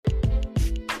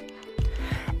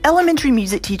Elementary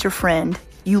music teacher friend,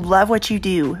 you love what you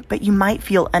do, but you might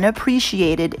feel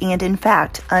unappreciated and, in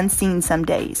fact, unseen some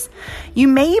days. You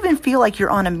may even feel like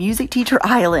you're on a music teacher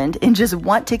island and just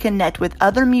want to connect with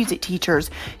other music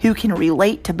teachers who can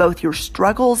relate to both your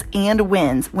struggles and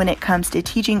wins when it comes to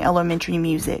teaching elementary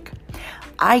music.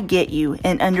 I get you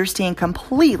and understand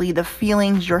completely the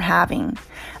feelings you're having.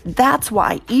 That's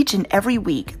why each and every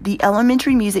week, the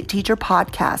Elementary Music Teacher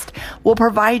Podcast will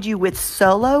provide you with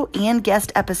solo and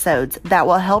guest episodes that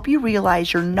will help you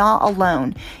realize you're not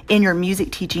alone in your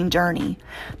music teaching journey.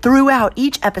 Throughout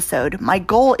each episode, my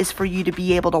goal is for you to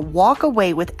be able to walk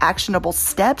away with actionable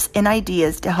steps and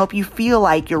ideas to help you feel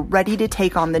like you're ready to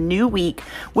take on the new week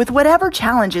with whatever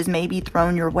challenges may be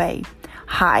thrown your way.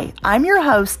 Hi, I'm your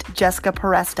host, Jessica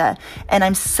Peresta, and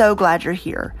I'm so glad you're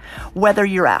here. Whether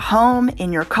you're at home,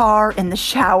 in your car, in the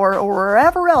shower, or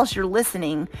wherever else you're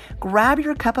listening, grab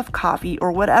your cup of coffee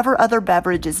or whatever other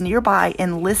beverage is nearby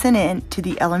and listen in to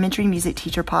the Elementary Music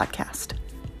Teacher Podcast.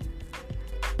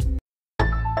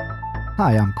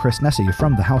 Hi, I'm Chris Nesi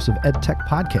from the House of Ed Tech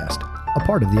Podcast, a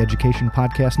part of the Education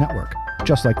Podcast Network,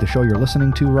 just like the show you're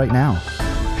listening to right now.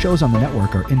 Shows on the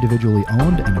network are individually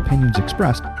owned and opinions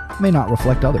expressed may not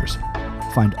reflect others.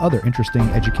 Find other interesting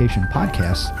education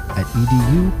podcasts at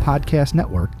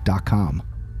edupodcastnetwork.com.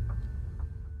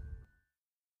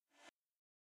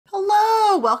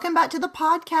 Hello, welcome back to the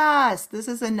podcast. This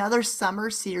is another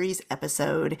summer series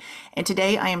episode, and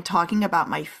today I am talking about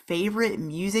my favorite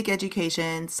music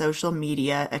education social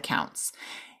media accounts.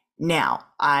 Now,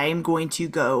 I'm going to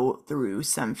go through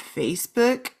some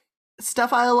Facebook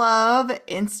stuff I love,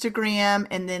 Instagram,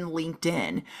 and then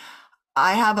LinkedIn.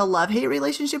 I have a love-hate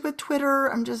relationship with Twitter.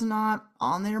 I'm just not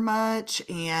on there much.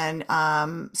 And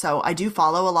so I do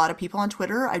follow a lot of people on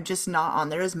Twitter. I'm just not on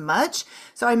there as much.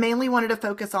 So I mainly wanted to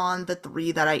focus on the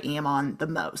three that I am on the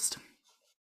most.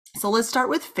 So let's start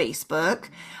with Facebook.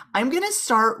 I'm going to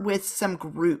start with some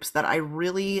groups that I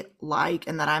really like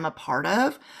and that I'm a part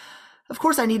of. Of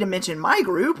course, I need to mention my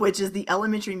group, which is the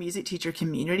Elementary Music Teacher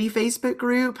Community Facebook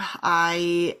group.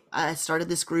 I started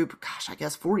this group, I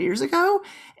guess 4 years ago,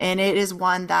 and it is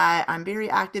one that I'm very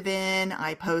active in.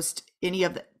 I post any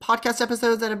of the podcast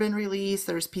episodes that have been released.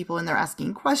 There's people in there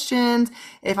asking questions.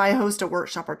 If I host a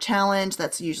workshop or challenge,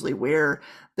 that's usually where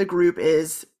the group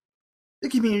is, the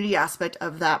community aspect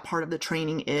of that part of the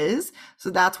training is. So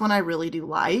that's one I really do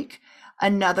like.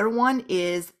 Another one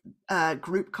is a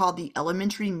group called the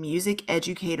Elementary Music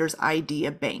Educators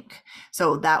Idea Bank.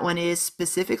 So that one is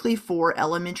specifically for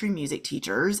elementary music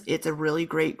teachers. It's a really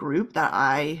great group that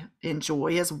I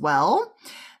enjoy as well.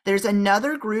 There's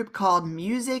another group called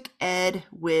Music Ed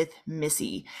with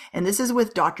Missy, and this is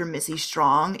with Dr. Missy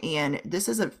Strong, and this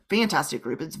is a fantastic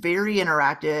group. It's very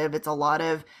interactive. It's a lot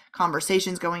of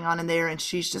conversations going on in there, and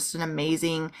she's just an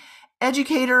amazing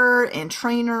educator and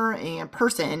trainer and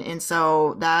person. And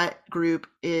so that group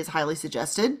is highly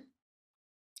suggested.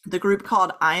 The group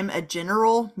called I'm a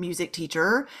General Music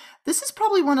Teacher. This is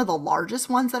probably one of the largest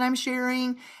ones that I'm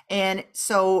sharing. And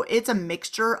so it's a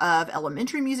mixture of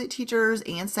elementary music teachers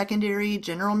and secondary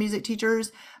general music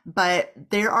teachers, but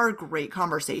there are great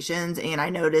conversations. And I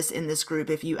notice in this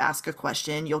group, if you ask a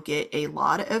question, you'll get a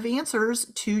lot of answers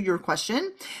to your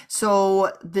question.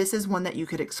 So this is one that you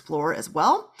could explore as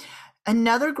well.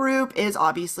 Another group is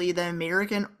obviously the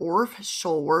American Orff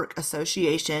Shoalwork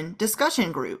Association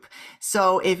discussion group.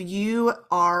 So if you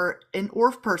are an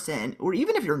Orff person, or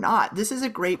even if you're not, this is a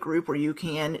great group where you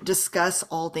can discuss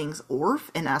all things Orff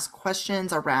and ask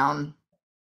questions around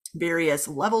various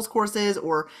levels courses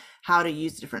or how to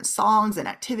use different songs and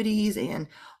activities and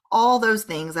all those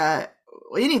things, that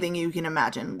anything you can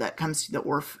imagine that comes to the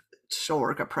Orff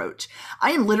Shoalwork approach.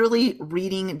 I am literally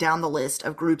reading down the list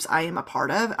of groups I am a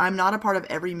part of. I'm not a part of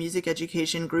every music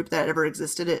education group that ever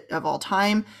existed of all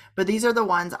time, but these are the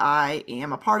ones I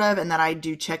am a part of and that I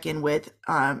do check in with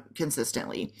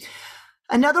consistently.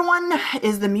 Another one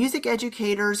is the Music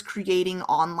Educators Creating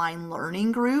Online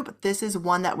Learning Group. This is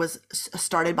one that was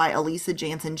started by Elisa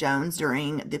Jansen Jones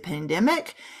during the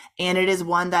pandemic. And it is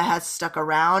one that has stuck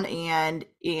around and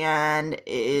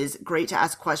is great to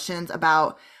ask questions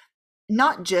about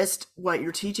not just what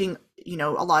you're teaching. You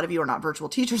know, a lot of you are not virtual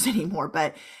teachers anymore,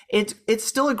 but it's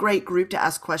still a great group to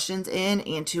ask questions in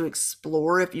and to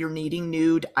explore if you're needing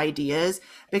new ideas,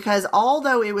 because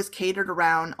although it was catered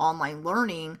around online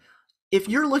learning, if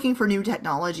you're looking for new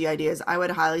technology ideas, I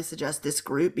would highly suggest this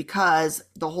group, because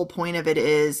the whole point of it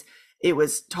is it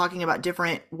was talking about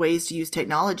different ways to use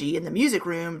technology in the music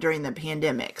room during the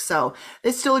pandemic. So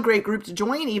it's still a great group to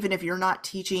join, even if you're not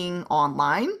teaching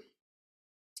online.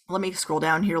 Let me scroll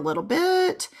down here a little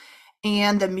bit.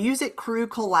 And the Music Crew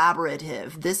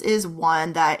Collaborative. This is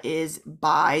one that is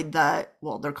by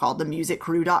they're called the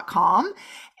musiccrew.com.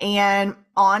 And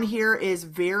on here is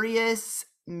various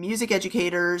music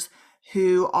educators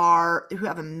who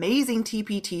have amazing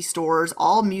TPT stores,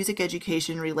 all music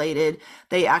education related.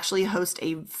 They actually host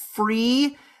a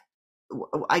free,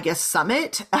 I guess,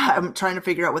 summit. I'm trying to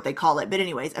figure out what they call it. But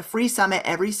anyways, a free summit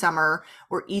every summer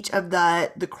where each of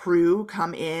the crew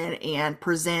come in and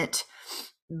present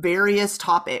various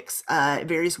topics,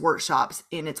 various workshops,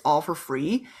 and it's all for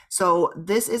free. So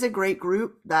this is a great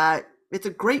group it's a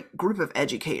great group of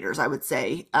educators, I would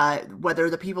say, whether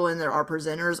the people in there are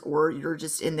presenters or you're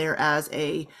just in there as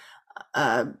a,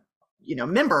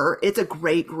 member. It's a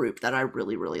great group that I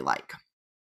really, really like.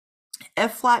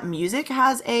 F Flat Music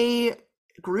has a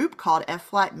group called F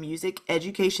Flat Music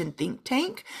Education Think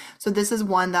Tank. So this is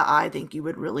one that I think you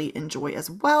would really enjoy as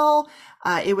well.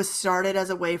 It was started as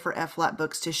a way for F Flat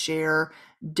Books to share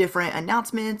different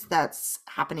announcements that's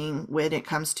happening when it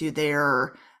comes to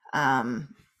their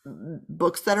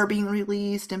books that are being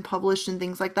released and published and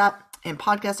things like that, and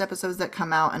podcast episodes that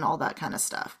come out and all that kind of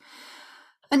stuff.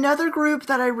 Another group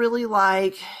that I really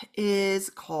like is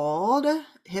called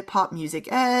Hip Hop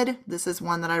Music Ed. This is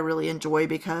one that I really enjoy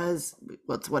because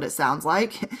that's what it sounds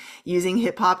like, using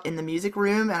hip hop in the music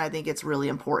room. And I think it's really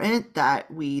important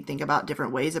that we think about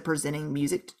different ways of presenting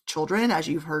music to children. As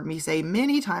you've heard me say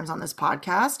many times on this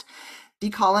podcast,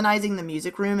 decolonizing the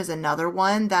music room is another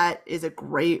one that is a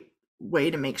great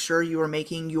way to make sure you are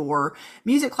making your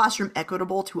music classroom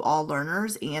equitable to all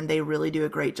learners. And they really do a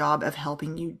great job of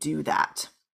helping you do that.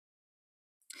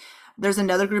 There's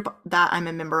another group that I'm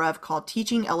a member of called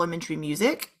Teaching Elementary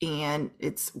Music, and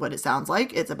it's what it sounds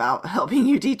like. It's about helping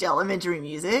you teach elementary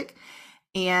music.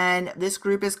 And this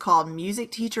group is called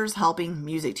Music Teachers Helping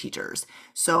Music Teachers.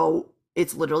 So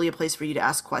it's literally a place for you to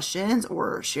ask questions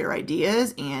or share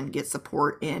ideas and get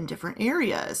support in different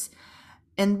areas.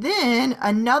 And then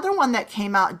another one that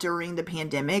came out during the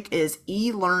pandemic is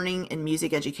e-learning and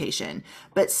music education.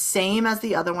 But same as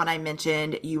the other one I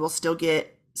mentioned, you will still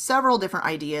get several different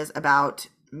ideas about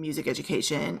music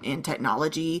education and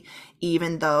technology.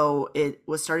 Even though it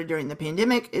was started during the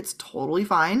pandemic, it's totally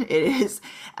fine. It is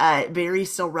very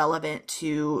still relevant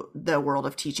to the world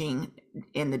of teaching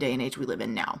in the day and age we live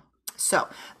in now. So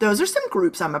those are some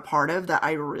groups I'm a part of that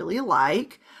I really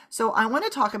like. So I want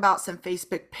to talk about some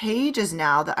Facebook pages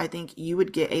now that I think you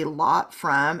would get a lot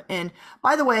from. And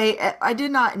by the way, I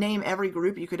did not name every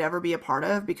group you could ever be a part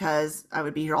of because I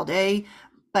would be here all day.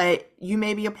 But you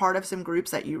may be a part of some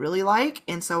groups that you really like.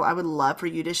 And so I would love for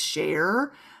you to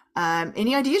share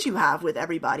any ideas you have with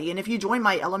everybody. And if you join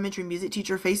my elementary music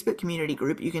teacher Facebook community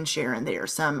group, you can share in there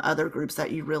some other groups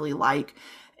that you really like.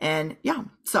 And yeah,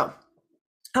 so,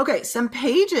 okay, some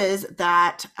pages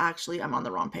that actually, I'm on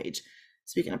the wrong page.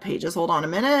 Speaking of pages, hold on a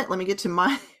minute. Let me get to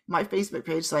my Facebook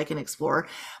page so I can explore.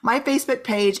 My Facebook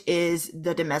page is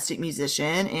The Domestic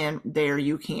Musician, and there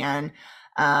you can,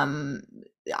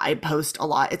 I post a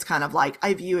lot. It's kind of like,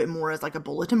 I view it more as like a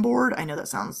bulletin board. I know that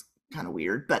sounds kind of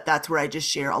weird, but that's where I just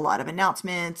share a lot of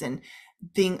announcements and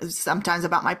things, sometimes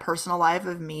about my personal life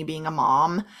of me being a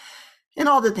mom and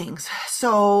all the things.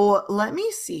 So let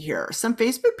me see here. Some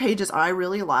Facebook pages I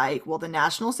really like. Well, the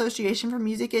National Association for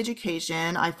Music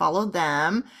Education, I follow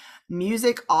them.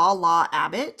 Music a la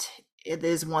Abbott, it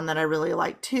is one that I really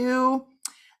like too.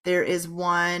 There is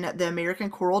one, the American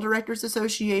Choral Directors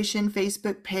Association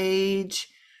Facebook page.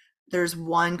 There's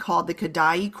one called the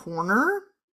Kadai Corner,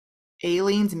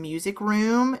 Aileen's Music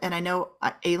Room. And I know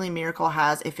Aileen Miracle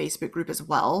has a Facebook group as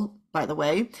well, by the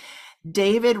way.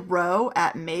 David Rowe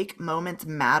at Make Moments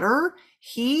Matter.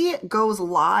 He goes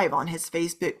live on his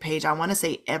Facebook page, I want to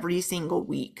say every single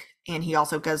week. And he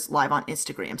also goes live on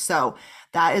Instagram. So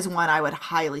that is one I would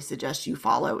highly suggest you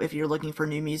follow if you're looking for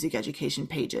new music education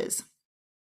pages.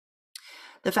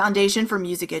 The Foundation for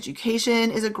Music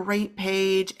Education is a great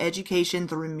page, Education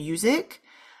Through Music.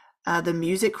 The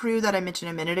Music Crew that I mentioned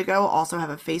a minute ago also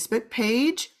have a Facebook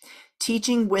page.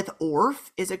 Teaching with Orff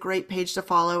is a great page to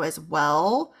follow as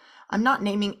well. I'm not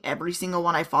naming every single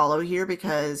one I follow here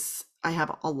because I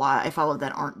have a lot I follow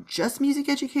that aren't just music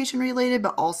education related,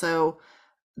 but also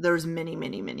there's many,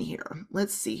 many, many here.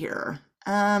 Let's see here.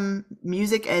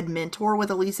 Music Ed Mentor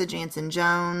with Elisa Jansen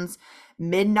Jones.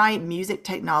 Midnight Music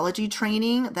Technology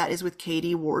Training, that is with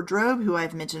Katie Wardrobe, who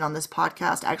I've mentioned on this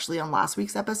podcast, actually on last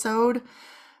week's episode.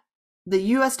 The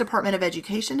U.S. Department of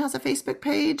Education has a Facebook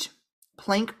page.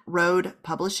 Plank Road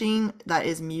Publishing, that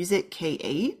is Music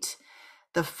K8.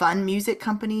 The Fun Music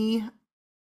Company,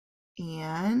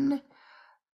 and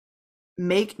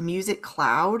Make Music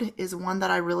Cloud is one that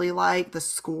I really like. The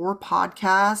Score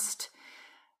Podcast.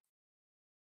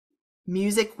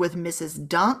 Music with Mrs.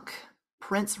 Dunk,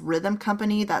 Prince Rhythm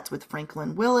Company, that's with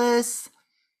Franklin Willis.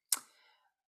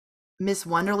 Miss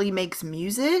Wonderly Makes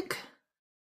Music,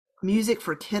 Music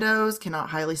for Kiddos, cannot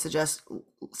highly suggest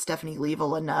Stephanie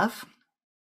Level enough.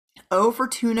 O for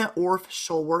Tuna Orff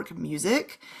Schulwerk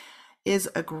Music is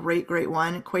a great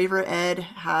one. Quaver Ed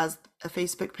has a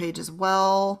Facebook page as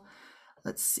well.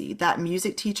 Let's see, That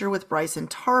Music Teacher with Bryson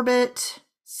Tarbett,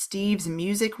 Steve's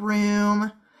Music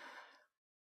Room.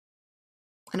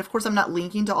 And of course, I'm not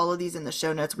linking to all of these in the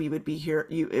show notes. We would be here,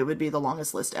 it would be the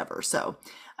longest list ever. So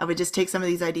I would just take some of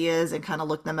these ideas and kind of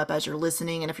look them up as you're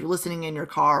listening. And if you're listening in your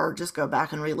car, just go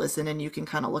back and re-listen, and you can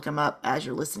kind of look them up as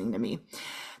you're listening to me.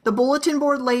 The Bulletin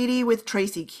Board Lady with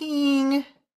Tracy King,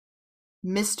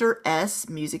 Mr. S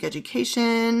Music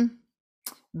Education,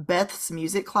 Beth's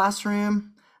Music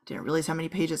Classroom. Didn't realize how many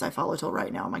pages I follow till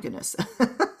right now. My goodness.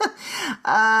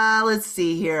 Let's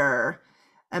see here.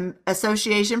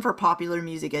 Association for Popular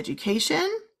Music Education,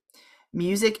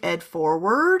 Music Ed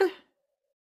Forward,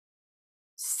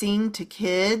 Sing to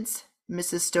Kids,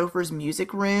 Mrs. Stouffer's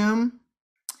Music Room,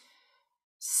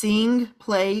 Sing,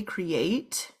 Play,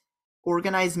 Create,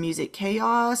 Organized Music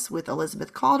Chaos with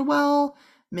Elizabeth Caldwell,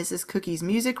 Mrs. Cookie's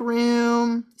Music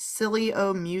Room, Silly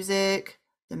O Music,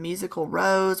 The Musical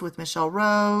Rose with Michelle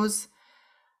Rose,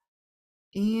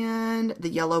 and The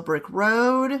Yellow Brick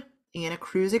Road, Anna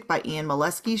Kruzik by Ann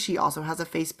Molesky. She also has a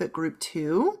Facebook group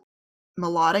too.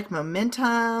 Melodic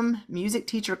Momentum, Music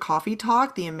Teacher Coffee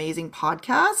Talk, the amazing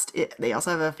podcast. They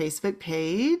also have a Facebook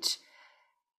page.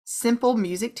 Simple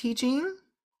Music Teaching,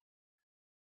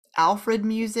 Alfred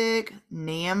Music,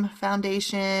 NAM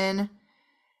Foundation,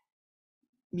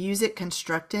 Music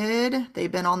Constructed. They've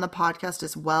been on the podcast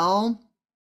as well.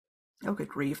 Oh, good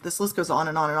grief. This list goes on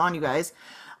and on and on, you guys.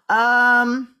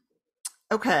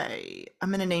 Okay, I'm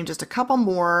going to name just a couple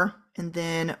more, and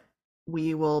then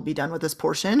we will be done with this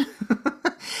portion.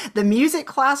 The Music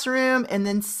Classroom, and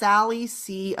then Sally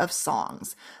Sea of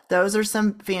Songs. Those are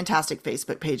some fantastic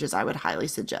Facebook pages I would highly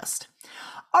suggest.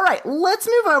 All right, let's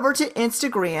move over to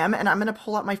Instagram, and I'm going to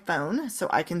pull out my phone so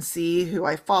I can see who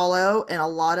I follow, and a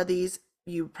lot of these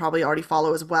you probably already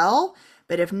follow as well.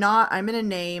 But if not, I'm going to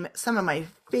name some of my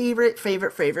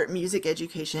favorite music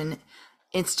education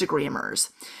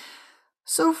Instagrammers.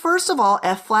 So first of all,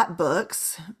 F Flat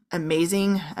Books,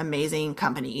 amazing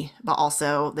company, but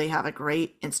also they have a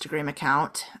great Instagram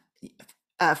account.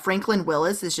 Franklin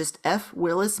Willis is just F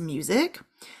Willis Music.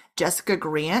 Jessica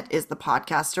Grant is the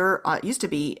podcaster. It used to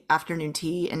be Afternoon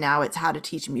Tea, and now it's How to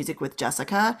Teach Music with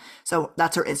Jessica. So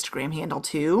that's her Instagram handle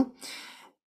too.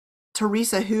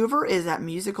 Teresa Hoover is at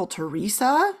Musical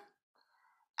Teresa.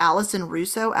 Allison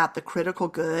Russo at The Critical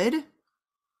Good.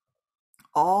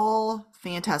 All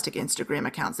fantastic Instagram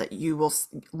accounts that you will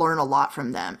learn a lot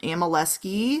from them. Ann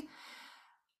Molesky.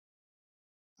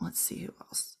 Let's see who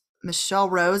else. Michelle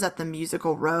Rose at The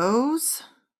Musical Rose.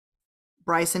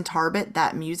 Bryson Tarbett,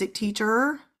 That Music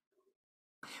Teacher.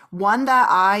 One that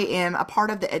I am a part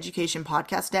of the Education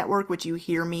Podcast Network, which you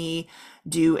hear me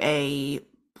do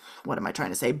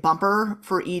bumper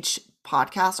for each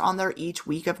podcast on there each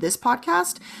week of this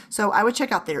podcast. So I would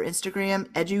check out their Instagram,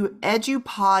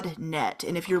 EduPodNet.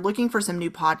 And if you're looking for some new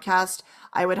podcasts,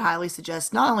 I would highly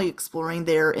suggest not only exploring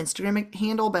their Instagram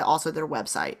handle, but also their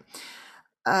website.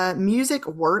 Music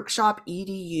Workshop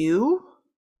EDU,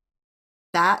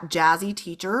 That Jazzy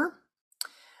Teacher.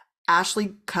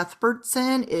 Ashley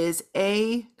Cuthbertson is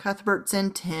A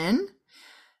Cuthbertson 10.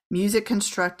 Music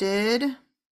Constructed.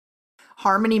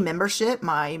 Harmony Membership,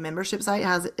 my membership site,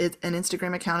 has an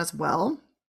Instagram account as well.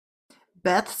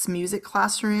 Beth's Music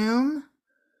Classroom.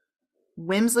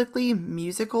 Whimsically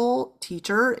Musical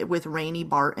Teacher with Rainey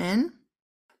Barton.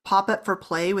 Pop Up for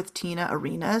Play with Tina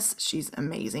Arenas. She's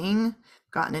amazing.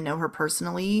 Gotten to know her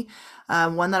personally.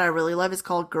 One that I really love is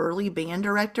called Girly Band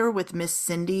Director with Miss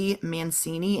Cindy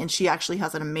Mancini, and she actually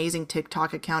has an amazing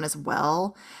TikTok account as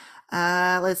well.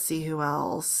 Let's see who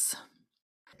else.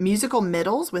 Musical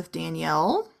Middles with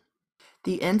Danielle.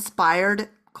 The Inspired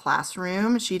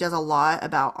Classroom. She does a lot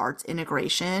about arts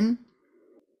integration.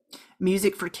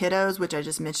 Music for Kiddos, which I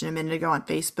just mentioned a minute ago on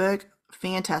Facebook.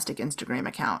 Fantastic Instagram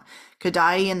account.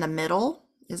 Kadai in the Middle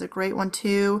is a great one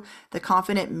too. The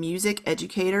Confident Music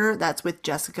Educator. That's with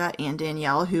Jessica and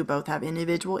Danielle, who both have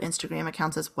individual Instagram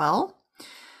accounts as well.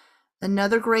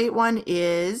 Another great one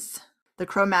is The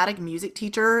Chromatic Music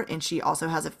Teacher, and she also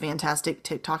has a fantastic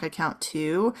TikTok account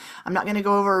too. I'm not going to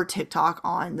go over TikTok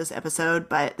on this episode,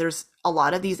 but there's a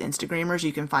lot of these Instagrammers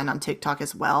you can find on TikTok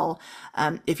as well.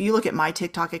 If you look at my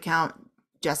TikTok account,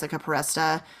 Jessica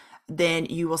Peresta, then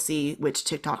you will see which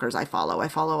TikTokers I follow. I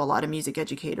follow a lot of music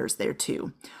educators there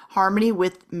too. Harmony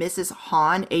with Mrs.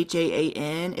 Han,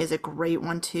 H-A-A-N, is a great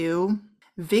one too.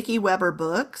 Vicky Weber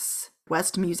Books,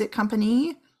 West Music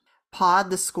Company, Pod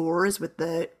the Scores with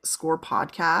the Score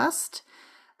Podcast.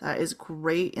 That is a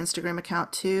great Instagram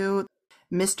account too.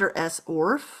 Mr. S.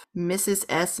 Orff, Mrs.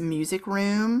 S. Music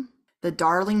Room, The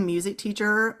Darling Music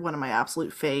Teacher, one of my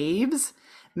absolute faves.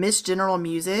 Miss General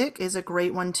Music is a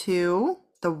great one too.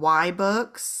 The Y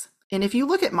Books. And if you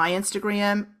look at my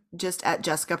Instagram, just at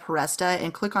Jessica Peresta,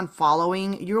 and click on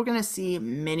following, you're going to see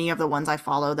many of the ones I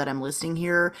follow that I'm listing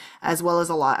here, as well as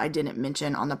a lot I didn't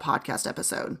mention on the podcast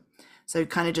episode. So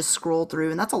kind of just scroll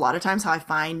through, and that's a lot of times how I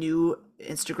find new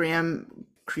Instagram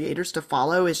creators to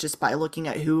follow, is just by looking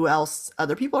at who else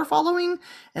other people are following,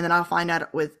 and then I'll find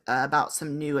out with about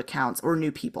some new accounts or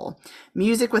new people.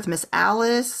 Music with Miss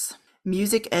Alice,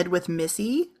 Music Ed with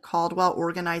Missy, Caldwell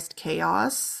Organized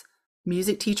Chaos,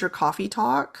 Music Teacher Coffee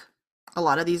Talk. A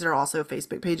lot of these are also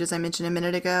Facebook pages I mentioned a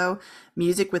minute ago.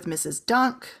 Music with Mrs.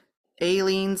 Dunk,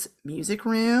 Aileen's Music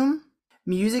Room,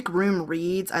 Music Room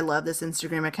Reads. I love this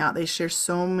Instagram account. They share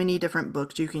so many different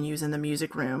books you can use in the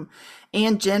music room.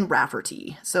 And Jen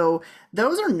Rafferty. So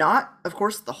those are not, of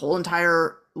course, the whole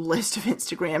entire list of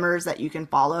Instagrammers that you can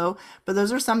follow, but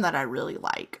those are some that I really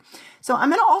like. So I'm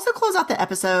going to also close out the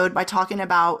episode by talking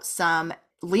about some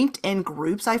LinkedIn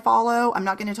groups I follow. I'm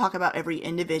not going to talk about every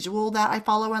individual that I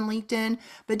follow on LinkedIn,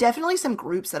 but definitely some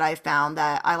groups that I found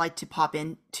that I like to pop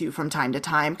into from time to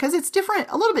time, because it's different,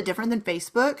 a little bit different than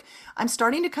Facebook. I'm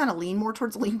starting to kind of lean more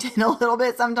towards LinkedIn a little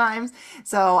bit sometimes.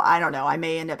 So I don't know, I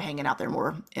may end up hanging out there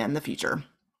more in the future.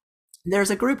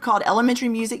 There's a group called Elementary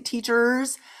Music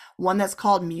Teachers, one that's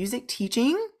called Music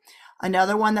Teaching,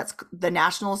 another one that's the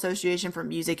National Association for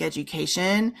Music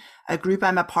Education, a group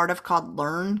I'm a part of called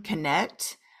Learn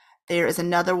Connect. There is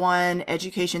another one,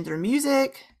 Education Through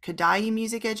Music, Kadai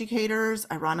Music Educators.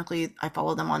 Ironically, I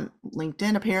follow them on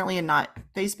LinkedIn apparently and not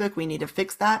Facebook. We need to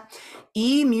fix that.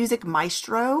 E-Music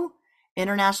Maestro,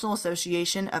 International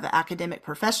Association of Academic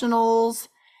Professionals,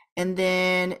 and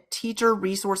then Teacher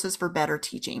Resources for Better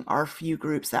Teaching are a few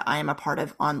groups that I am a part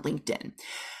of on LinkedIn.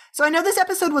 So I know this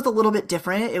episode was a little bit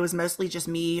different. It was mostly just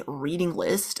me reading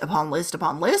list upon list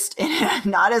upon list, and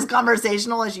not as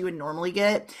conversational as you would normally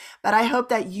get. But I hope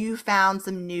that you found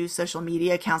some new social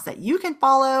media accounts that you can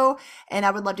follow, and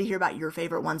I would love to hear about your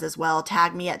favorite ones as well.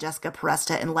 Tag me at Jessica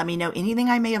Peresta and let me know anything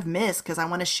I may have missed, because I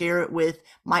want to share it with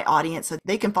my audience so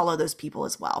they can follow those people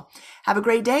as well. Have a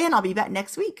great day, and I'll be back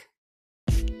next week.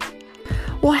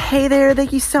 Well, hey there.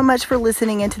 Thank you so much for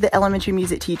listening into the Elementary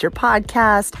Music Teacher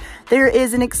Podcast. There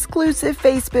is an exclusive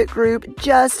Facebook group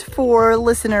just for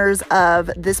listeners of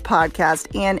this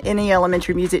podcast and any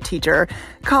elementary music teacher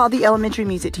called the Elementary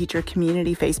Music Teacher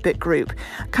Community Facebook Group.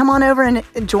 Come on over and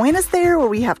join us there, where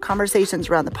we have conversations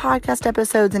around the podcast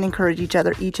episodes and encourage each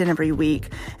other each and every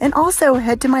week. And also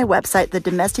head to my website,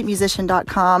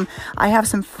 thedomesticmusician.com. I have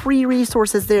some free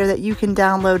resources there that you can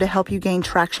download to help you gain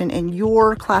traction in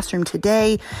your classroom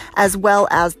today, as well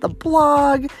as the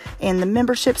blog and the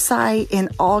membership site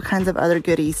and all kinds of other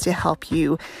goodies to help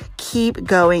you keep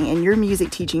going in your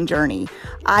music teaching journey.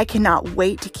 I cannot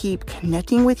wait to keep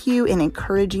connecting with you and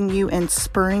encouraging you and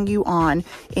spurring you on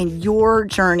in your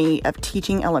journey of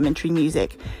teaching elementary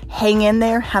music. Hang in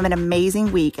there, have an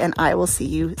amazing week, and I will see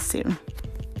you soon.